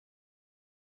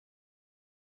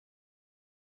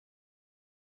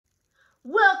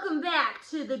Welcome back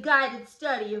to the guided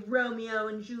study of Romeo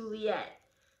and Juliet.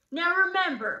 Now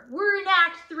remember, we're in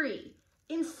Act 3.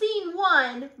 In Scene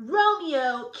 1,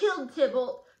 Romeo killed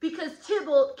Tybalt because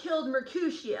Tybalt killed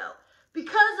Mercutio.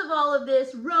 Because of all of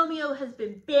this, Romeo has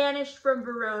been banished from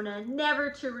Verona,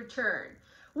 never to return.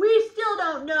 We still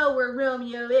don't know where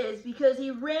Romeo is because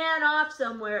he ran off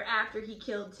somewhere after he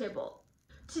killed Tybalt.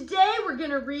 Today we're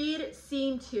going to read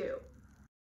Scene 2.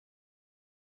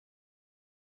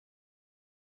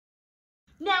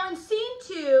 Now in Scene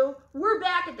 2, we're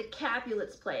back at the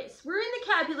Capulet's place. We're in the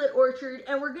Capulet orchard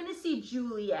and we're going to see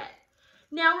Juliet.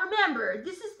 Now remember,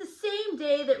 this is the same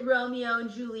day that Romeo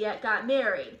and Juliet got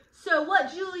married. So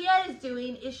what Juliet is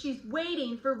doing is she's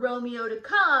waiting for Romeo to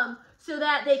come so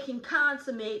that they can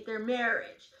consummate their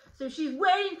marriage. So she's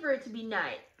waiting for it to be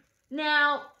night.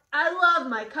 Now, I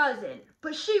love my cousin,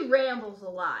 but she rambles a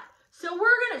lot. So we're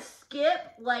going to skip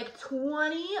like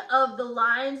 20 of the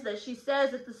lines that she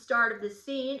says at the start of the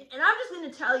scene, and I'm just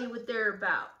going to tell you what they're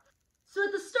about. So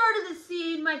at the start of the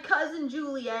scene, my cousin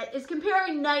Juliet is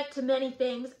comparing night to many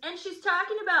things, and she's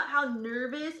talking about how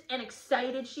nervous and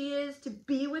excited she is to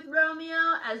be with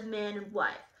Romeo as man and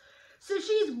wife. So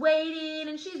she's waiting,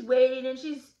 and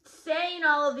she's saying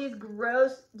all of these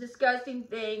gross, disgusting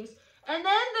things, and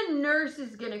then the nurse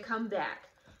is going to come back.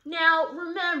 Now,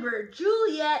 remember,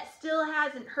 Juliet still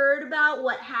hasn't heard about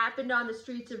what happened on the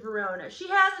streets of Verona. She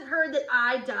hasn't heard that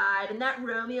I died and that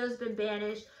Romeo's been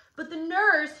banished, but the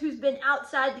nurse who's been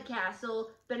outside the castle,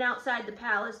 been outside the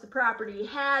palace, the property,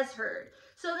 has heard.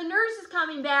 So the nurse is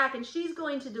coming back and she's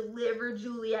going to deliver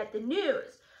Juliet the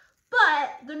news.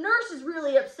 But the nurse is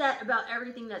really upset about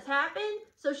everything that's happened,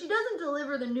 so she doesn't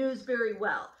deliver the news very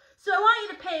well. So I want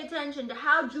you to pay attention to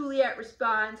how Juliet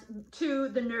responds to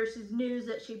the nurse's news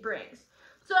that she brings.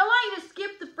 So I want you to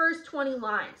skip the first 20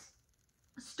 lines.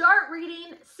 Start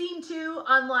reading Scene 2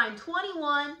 on line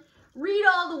 21. Read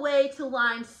all the way to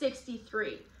line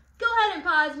 63. Go ahead and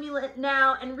pause me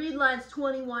now and read lines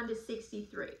 21 to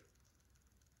 63.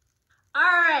 All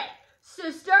right.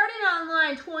 So starting on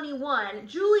line 21,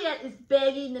 Juliet is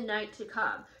begging the night to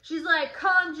come. She's like,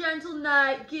 "Come, gentle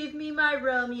night, give me my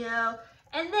Romeo."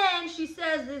 And then she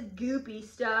says this goopy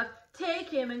stuff, "Take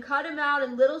him and cut him out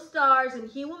in little stars, and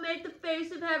he will make the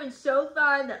face of heaven so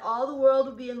fine that all the world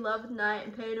will be in love with night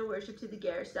and pay no worship to the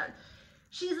garrison."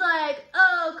 She's like,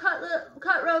 "Oh,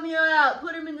 cut Romeo out,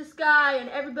 put him in the sky, and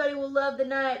everybody will love the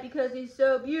night because he's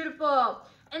so beautiful."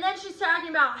 And then she's talking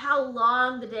about how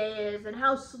long the day is and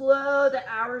how slow the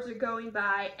hours are going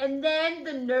by. And then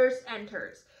the nurse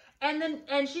enters.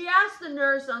 And she asks the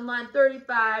nurse on line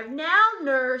 35, "Now,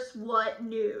 nurse, what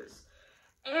news?"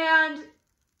 And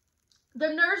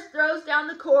the nurse throws down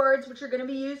the cords, which are going to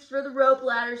be used for the rope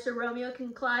ladder so Romeo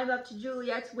can climb up to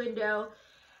Juliet's window.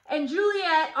 And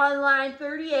Juliet on line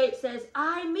 38 says,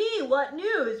 "Ay me, what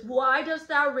news? Why dost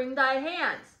thou wring thy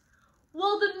hands?"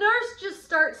 Well, the nurse just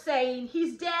starts saying,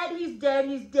 "He's dead, he's dead,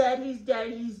 he's dead, he's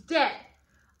dead, he's dead."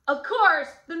 Of course,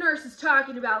 the nurse is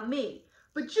talking about me.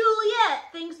 But Juliet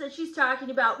thinks that she's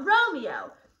talking about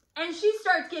Romeo, and she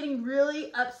starts getting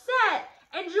really upset,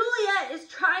 and Juliet is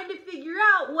trying to figure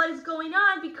out what is going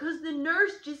on because the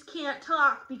nurse just can't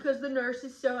talk because the nurse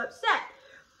is so upset.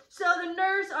 So the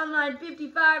nurse on line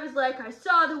 55 is like, "I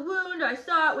saw the wound, I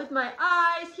saw it with my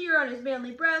eyes, here on his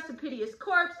manly breast, a piteous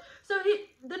corpse." So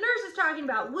the nurse is talking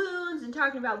about wounds and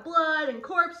talking about blood and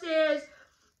corpses.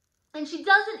 And she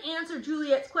doesn't answer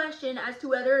Juliet's question as to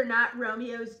whether or not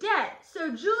Romeo's dead.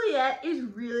 So Juliet is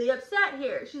really upset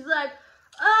here. She's like,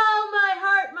 "Oh, my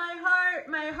heart, my heart,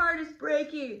 my heart is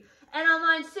breaking." And on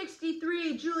line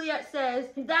 63, Juliet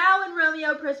says, "Thou and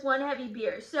Romeo press one heavy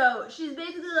bier." So she's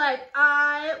basically like,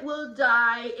 I will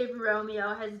die if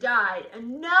Romeo has died.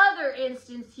 Another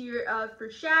instance here of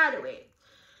foreshadowing.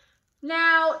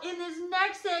 Now, in this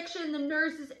next section, the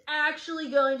nurse is actually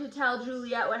going to tell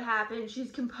Juliet what happened.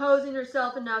 She's composing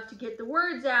herself enough to get the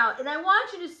words out. And I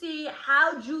want you to see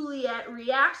how Juliet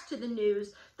reacts to the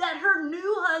news that her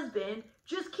new husband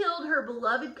just killed her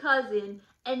beloved cousin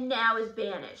and now is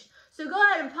banished. So go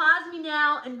ahead and pause me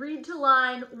now and read to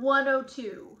line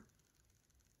 102.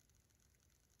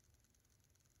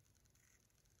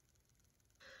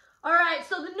 All right,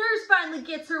 so the nurse finally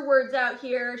gets her words out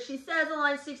here. She says on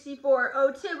line 64,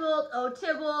 "O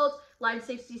Tybalt," line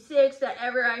 66, "that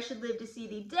ever I should live to see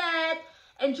thee dead."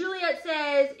 And Juliet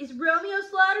says, "Is Romeo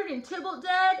slaughtered and Tybalt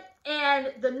dead?"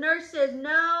 And the nurse says,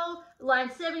 "No."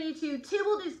 Line 72,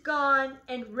 "Tybalt is gone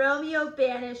and Romeo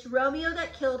banished. Romeo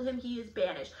that killed him, he is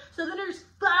banished." So the nurse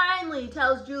finally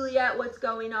tells Juliet what's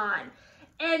going on.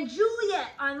 And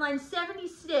Juliet on line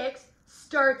 76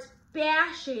 starts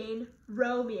bashing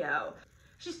Romeo.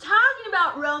 She's talking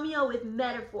about Romeo with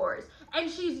metaphors, and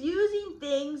she's using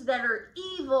things that are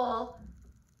evil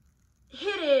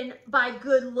hidden by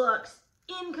good looks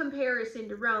in comparison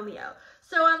to Romeo.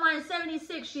 So on line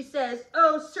 76, she says,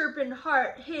 "Oh, serpent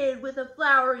heart hid with a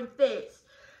flowering face.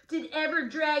 Did ever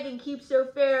dragon keep so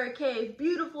fair a cave?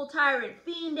 Beautiful tyrant,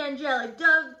 fiend angelic,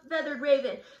 dove-feathered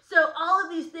raven." So all of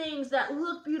these things that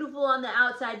look beautiful on the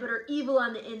outside but are evil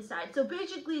on the inside. So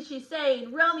basically she's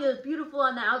saying Romeo's beautiful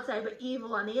on the outside but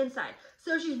evil on the inside.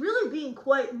 So she's really being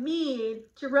quite mean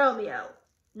to Romeo.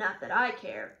 Not that I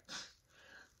care.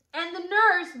 And the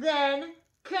nurse then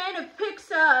kind of picks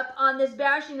up on this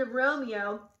bashing of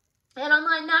Romeo. And on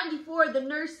line 94, the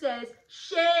nurse says,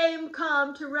 "Shame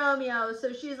come to Romeo."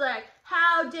 So she's like,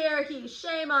 "How dare he?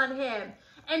 Shame on him."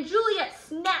 And Juliet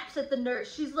snaps at the nurse.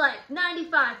 She's like,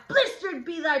 95, "Blistered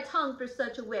be thy tongue for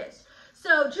such a wish."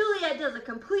 So Juliet does a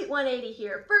complete 180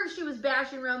 here. First she was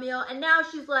bashing Romeo, and now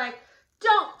she's like,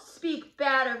 "Don't speak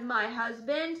bad of my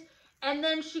husband." And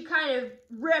then she kind of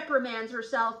reprimands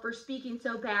herself for speaking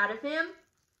so bad of him.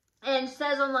 And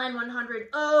says on line 100,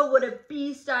 "Oh, what a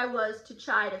beast I was to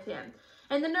chide of him."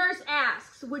 And the nurse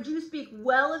asks, "Would you speak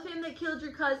well of him that killed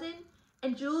your cousin?"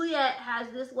 And Juliet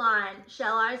has this line,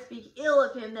 "Shall I speak ill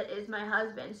of him that is my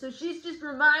husband?" So she's just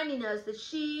reminding us that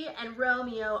she and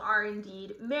Romeo are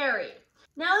indeed married.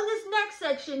 Now in this next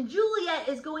section, Juliet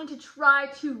is going to try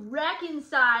to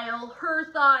reconcile her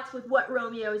thoughts with what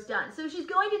Romeo has done. So she's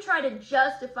going to try to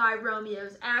justify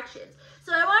Romeo's actions.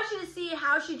 So I want you to see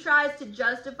how she tries to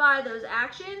justify those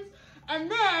actions,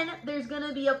 and then there's going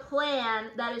to be a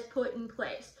plan that is put in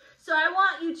place. So I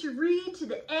want you to read to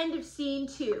the end of scene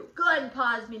 2. Go ahead and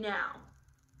pause me now.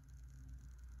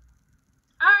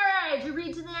 All right, you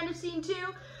read to the end of scene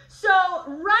 2? So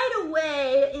right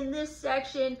away in this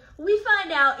section, we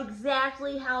find out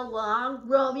exactly how long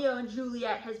Romeo and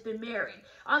Juliet has been married.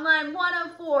 On line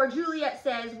 104, Juliet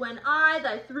says, "When I,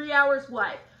 thy 3 hours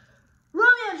wife."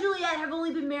 Romeo and Juliet have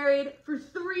only been married for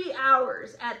 3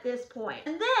 hours at this point.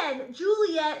 And then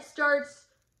Juliet starts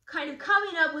kind of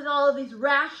coming up with all of these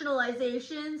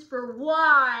rationalizations for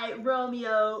why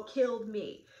Romeo killed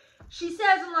me. She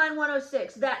says in line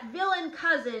 106, "That villain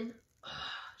cousin,"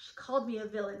 she called me a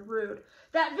villain, rude,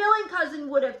 "that villain cousin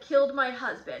would have killed my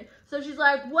husband." So she's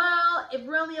like, well, if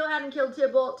Romeo hadn't killed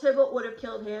Tybalt, Tybalt would have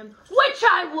killed him, which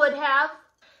I would have.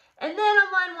 And then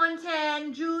on line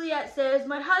 110, Juliet says,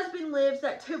 "My husband lives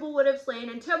that Tybalt would have slain,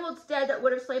 and Tybalt's dead that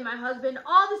would have slain my husband.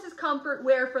 All this is comfort,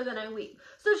 wherefore then I weep."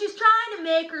 So she's trying to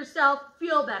make herself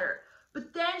feel better.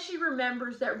 But then she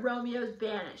remembers that Romeo's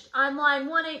banished. On line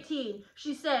 118,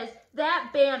 she says, "That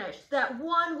banished, that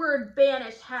one word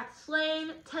banished, hath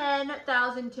slain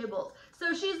 10,000 Tybalts."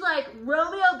 So she's like,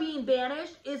 Romeo being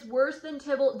banished is worse than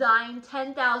Tybalt dying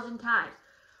 10,000 times.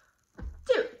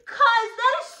 Dude, cuz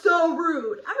that is so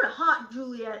rude. I'm gonna haunt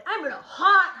Juliet. I'm gonna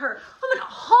haunt her. I'm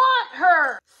gonna haunt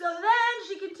her. So then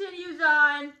she continues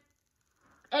on,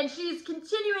 and she's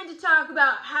continuing to talk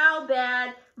about how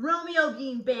bad Romeo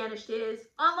being banished is.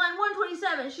 On line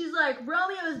 127, she's like,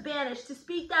 "Romeo is banished. To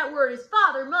speak that word is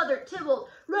father, mother, Tybalt,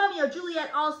 Romeo,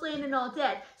 Juliet, all slain and all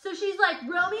dead." So she's like,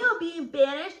 Romeo being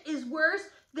banished is worse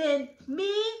than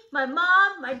me, my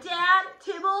mom, my dad,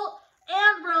 Tybalt,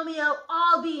 and Romeo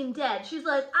all being dead. She's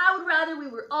like, I would rather we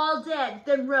were all dead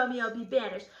than Romeo be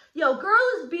banished. Yo, girl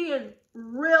is being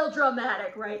real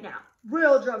dramatic right now.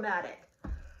 Real dramatic.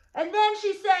 And then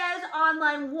she says on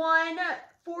line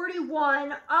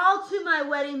 141, "All to my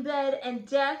wedding bed, and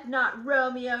death not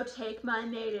Romeo take my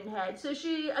maidenhead." So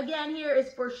she, again here,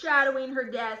 is foreshadowing her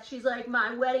death. She's like,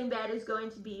 my wedding bed is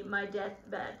going to be my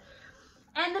deathbed.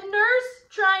 And the nurse,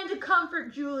 trying to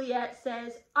comfort Juliet,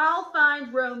 says, "I'll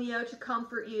find Romeo to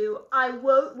comfort you. I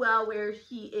wot well where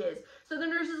he is." So the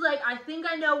nurse is like, I think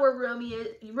I know where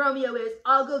Romeo is.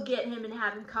 I'll go get him and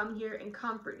have him come here and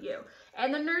comfort you.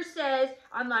 And the nurse says,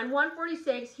 on line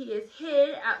 146, he is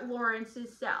hid at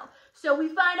Lawrence's cell. So we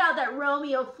find out that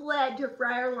Romeo fled to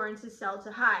Friar Lawrence's cell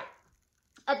to hide.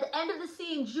 At the end of the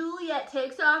scene, Juliet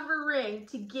takes off her ring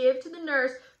to give to the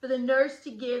nurse, for the nurse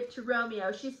to give to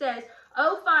Romeo. She says,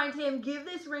 "Oh, find him, give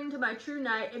this ring to my true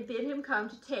knight, and bid him come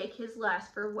to take his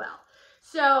last farewell."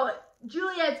 So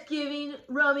Juliet's giving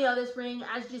Romeo this ring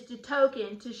as just a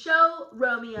token to show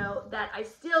Romeo that I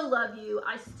still love you,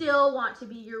 I still want to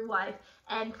be your wife,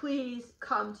 and please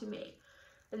come to me.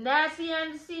 And that's the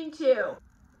end of scene 2.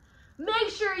 Make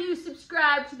sure you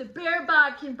subscribe to the Bear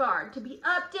Bodkin Bard to be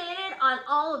updated on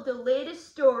all of the latest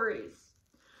stories.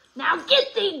 Now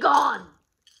get thee gone!